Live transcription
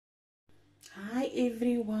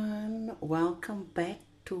everyone, welcome back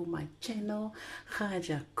to my channel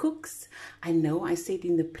Khaja Cooks. I know I said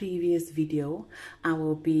in the previous video I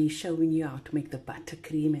will be showing you how to make the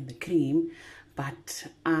buttercream and the cream, but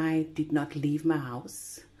I did not leave my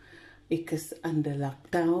house. Ek is under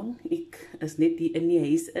lockdown. Ek is net die in die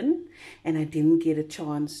huis in, and I didn't get a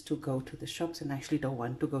chance to go to the shops, and I actually don't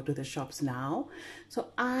want to go to the shops now. So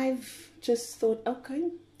I've just thought, okay,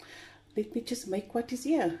 let me just make what is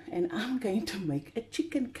here, and I'm going to make a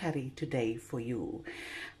chicken curry today for you.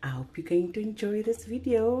 I hope you're going to enjoy this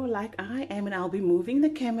video like I am, and I'll be moving the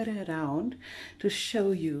camera around to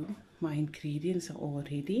show you my ingredients are all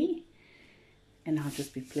ready. And I'll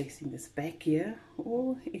just be placing this back here.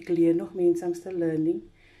 Oh, ek leer nog mense, I'm still learning.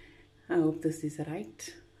 I hope this is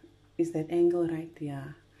right. Is that angle right? Yeah.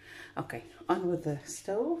 Okay, on with the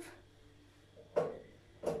stove.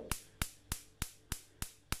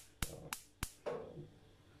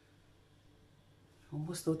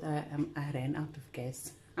 Almost thought I ran out of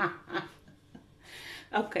gas.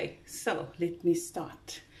 Okay, so let me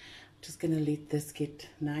start. I'm just gonna let this get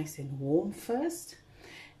nice and warm first.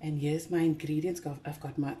 And here's my ingredients. I've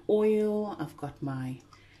got my oil, I've got my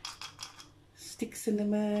stick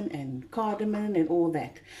cinnamon and cardamom and all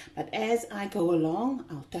that. But as I go along,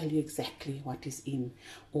 I'll tell you exactly what is in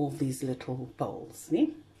all these little bowls.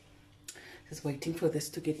 Ne? Just waiting for this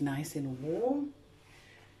to get nice and warm.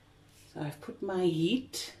 So I've put my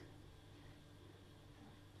heat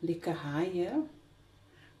lekker high here.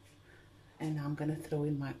 And I'm going to throw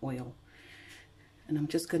in my oil. And I'm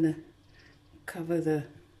just going to cover the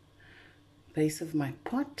base of my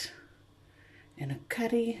pot. And a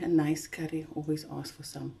curry, a nice curry, always ask for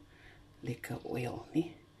some lekker oil.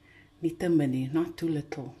 Nee? Niet te many, not too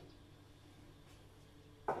little.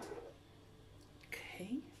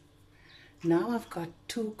 Okay. Now I've got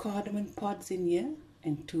 2 cardamom pods in here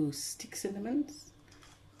and 2 stick cinnamons.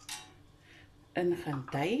 En gaan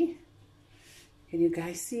die. Can you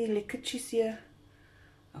guys see lekkertjies here?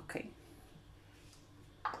 Okay.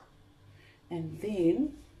 And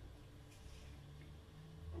then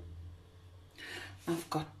I've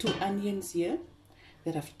got 2 onions here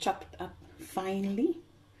that I've chopped up finely.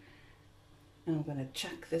 And I'm going to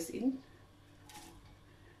chuck this in.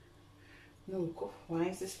 No, why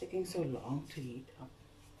is this taking so long to heat up?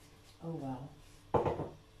 Oh well. I'm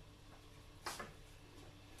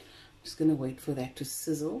just going to wait for that to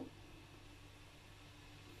sizzle.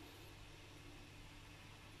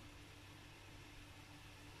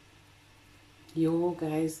 Yo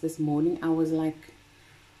guys, this morning I was like,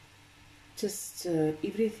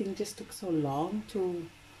 everything just took so long to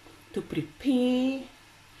prepare.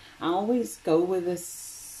 I always go with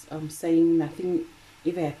this saying nothing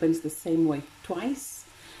ever happens the same way twice.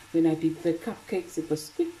 When I did the cupcakes, it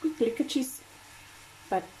was quick lekkertjies.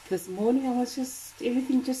 But this morning I was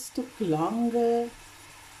everything just took longer.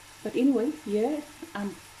 But anyway, yeah,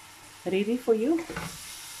 I'm ready for you.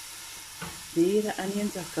 There the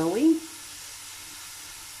onions are going.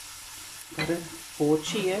 Got a board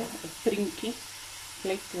here, a prinky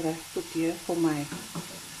plate that I put here for my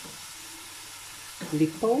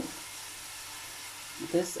lipo.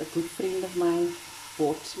 This a good friend of mine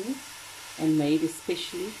bought me and made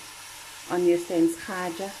especially. On here stands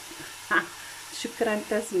Khaja. Shukran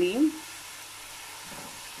Tasneem.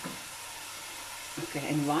 Okay,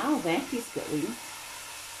 and while that is going,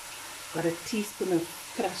 got a teaspoon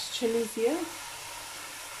of crushed chilies here.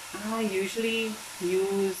 I usually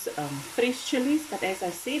use fresh chilies, but as I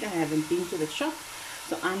said, I haven't been to the shop,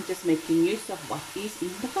 so I'm just making use of what is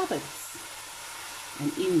in the cupboards.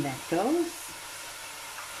 And in that goes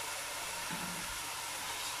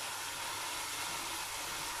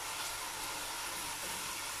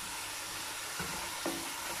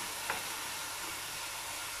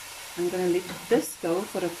I'm going to let this go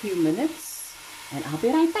for a few minutes, and I'll be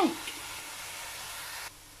right back.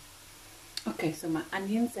 Okay, so my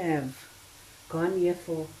onions have gone here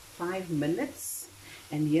for 5 minutes,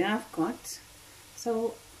 and here I've got,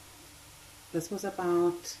 so this was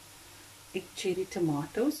about 8 cherry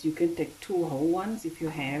tomatoes. You can take 2 whole ones if you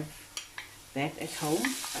have that at home,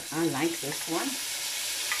 but I like this one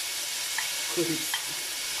because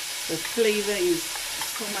the flavor is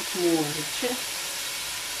so much more richer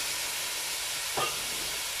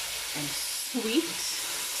and sweet,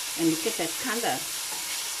 and look at that color.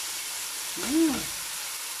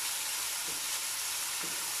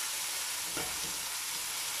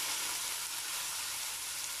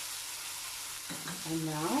 And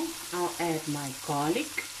now I'll add my garlic.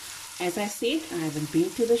 As I said, I haven't been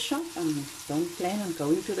to the shop. I don't plan on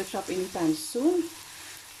going to the shop anytime soon.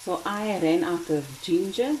 So I ran out of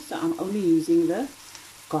ginger, so I'm only using the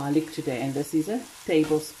garlic today, and this is a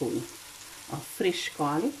tablespoon of fresh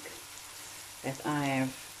garlic that I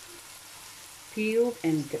have peeled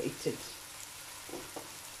and grated.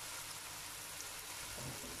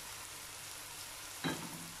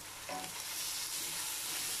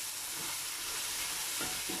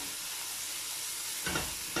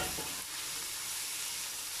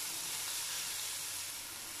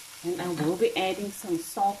 And I will be adding some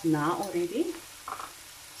salt now already.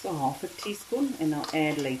 So half a teaspoon, and I'll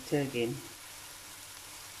add later again.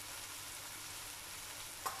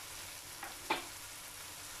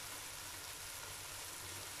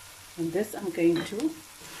 And this I'm going to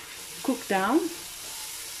cook down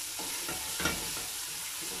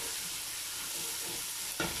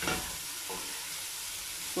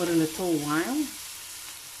for a little while.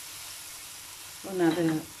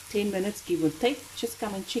 Another 10 minutes give or take. Just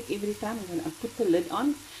come and check every time. I'm going to put the lid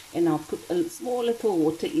on, and I'll put a small little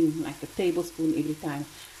water in, like a tablespoon every time,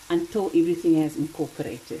 until everything has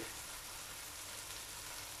incorporated.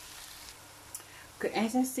 Okay,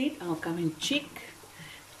 as I said, I'll come and check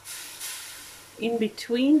in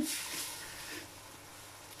between.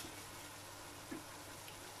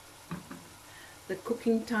 The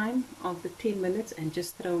cooking time of the 10 minutes, and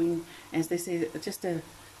just throw in, as they say, just a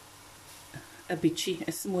bitchy,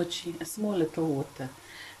 a small little water,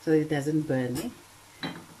 so it doesn't burn me.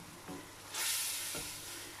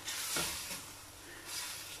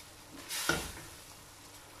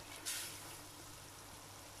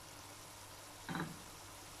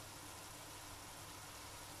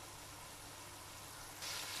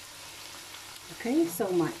 Okay, so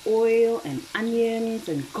my oil and onions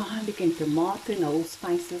and garlic and tomato and all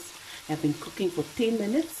spices have been cooking for 10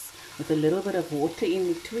 minutes with a little bit of water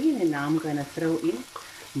in between, and now I'm going to throw in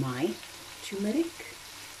my turmeric.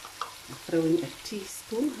 I'm throwing a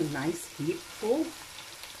teaspoon, a nice heapful.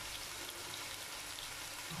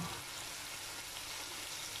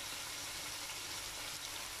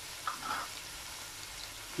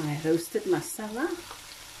 My roasted masala,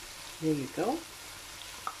 there you go.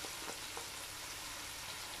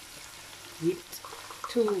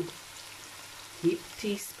 Two heaped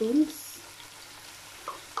teaspoons.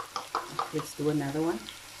 Let's do another one.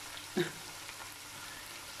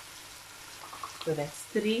 So that's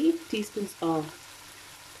 3 teaspoons of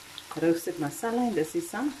roasted masala, and this is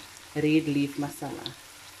some red leaf masala.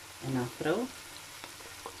 And I'll throw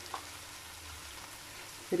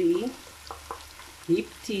 3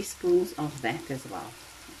 heaped teaspoons of that as well.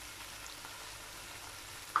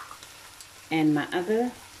 And my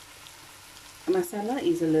other masala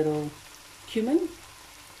is a little cumin,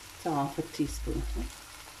 so half a teaspoon.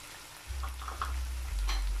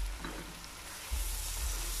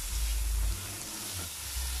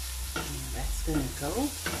 And that's going to go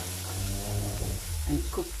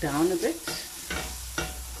and cook down a bit.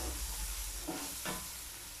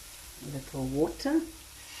 A little water.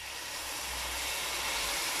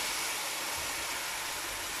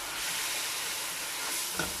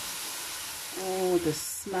 Oh, the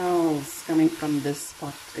smells coming from this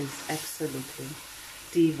pot is absolutely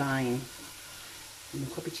divine.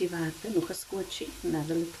 Nog 'n bietjie water, nog 'n skootjie,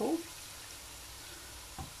 another little.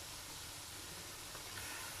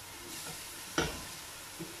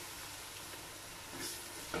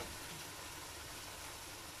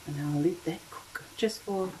 And I'll let that cook just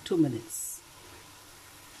for 2 minutes.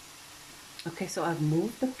 Okay, so I've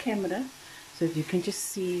moved the camera so that you can just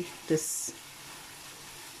see this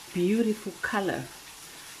beautiful color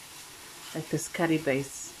that this curry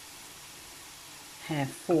base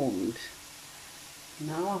have formed.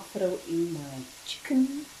 Now I'll throw in my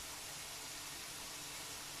chicken.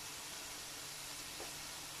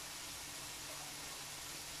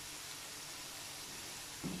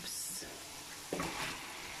 Oops.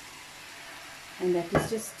 And that is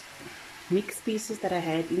just mixed pieces that I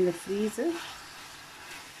had in the freezer.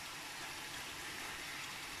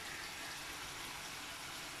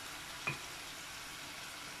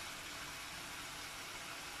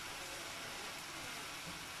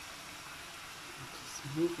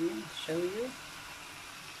 Move here, show you.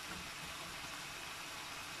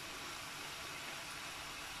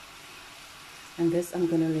 And this I'm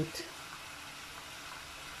gonna let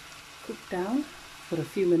cook down for a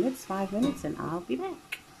few minutes, 5 minutes, and I'll be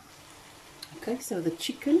back. Okay, so the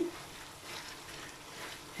chicken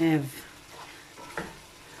have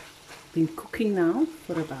been cooking now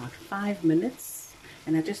for about 5 minutes,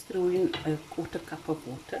 and I just threw in a 1/4 cup of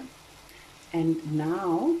water, and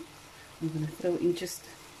now I'm going to throw in just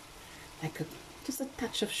a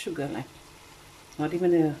touch of sugar, like not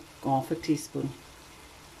even a half a teaspoon.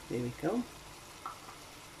 There we go.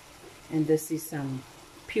 And this is some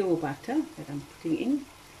pure butter that I'm putting in.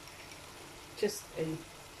 just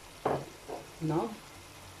a knob.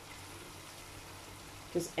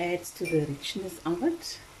 Just adds to the richness of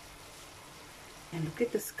it. And look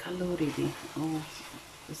at this color already. Oh,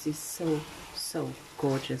 this is so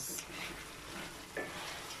gorgeous.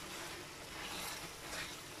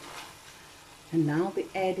 And now I'll be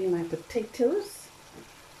adding my potatoes.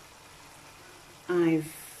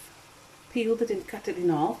 I've peeled it and cut it in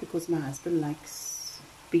half because my husband likes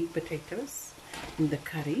big potatoes in the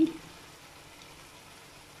curry.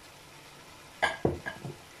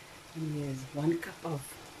 And here's 1 cup of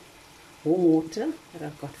warm water that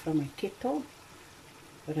I've got from my kettle,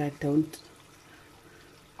 but I don't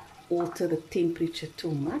alter the temperature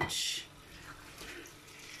too much.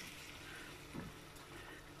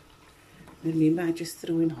 Remember, I just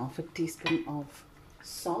threw in half a teaspoon of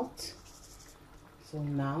salt. So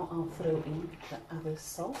now I'll throw in the other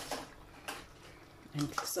salt.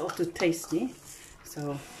 And salt to taste, eh?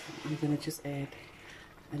 So I'm going to just add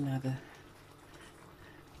another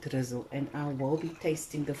drizzle. And I will be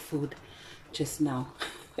tasting the food just now,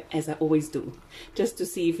 as I always do, just to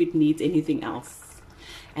see if it needs anything else.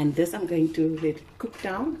 And this I'm going to let it cook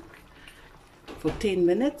down for 10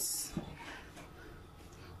 minutes.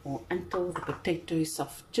 Or until the potato is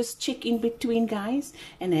soft. Just check in between, guys,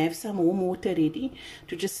 and have some warm water ready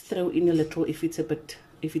to just throw in a little if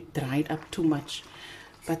it dried up too much.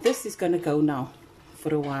 But this is gonna go now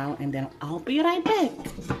for a while, and then I'll be right back.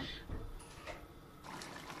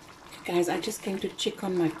 Guys, I just came to check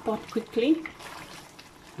on my pot quickly.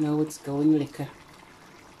 No, it's going lekker.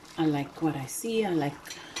 I like what I see. I like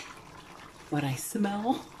what I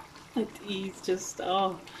smell. It is just,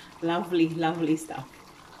 oh, lovely stuff.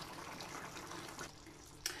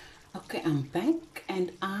 Okay, I'm back,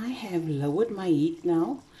 and I have lowered my heat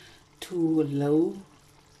now to low,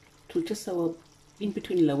 to just so in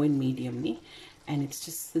between low and medium, and it's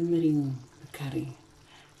just simmering the curry.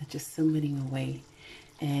 It's just simmering away,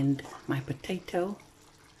 and my potato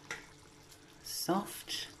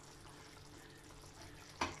soft.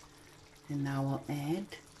 And now I'll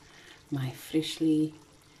add my freshly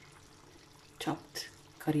chopped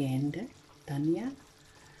coriander, dhania.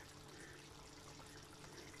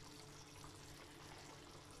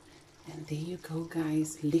 And there you go,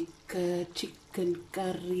 guys, lekker chicken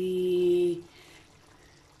curry.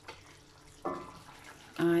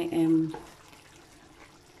 I am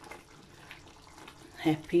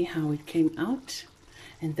happy how it came out.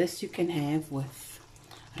 And this you can have with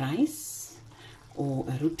rice or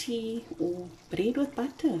a roti or bread with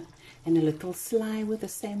butter and a little sly with a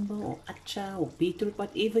sambal or achar or beetroot,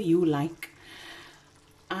 whatever you like.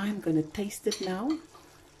 I'm gonna taste it now.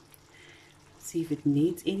 See if it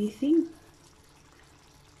needs anything.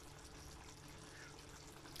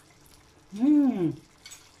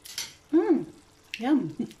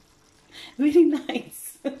 Yum. Very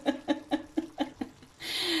nice.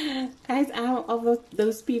 Guys, I'm of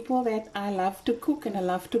those people that I love to cook and I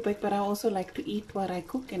love to bake, but I also like to eat what I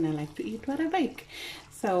cook and I like to eat what I bake.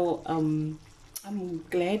 So I'm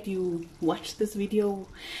glad you watched this video,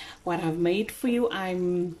 what I've made for you.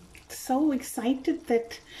 I'm so excited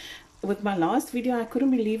that with my last video, I couldn't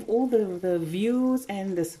believe all the views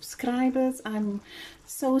and the subscribers. I'm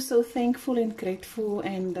so thankful and grateful,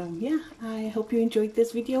 and yeah, I hope you enjoyed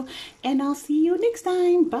this video, and I'll see you next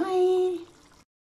time. Bye.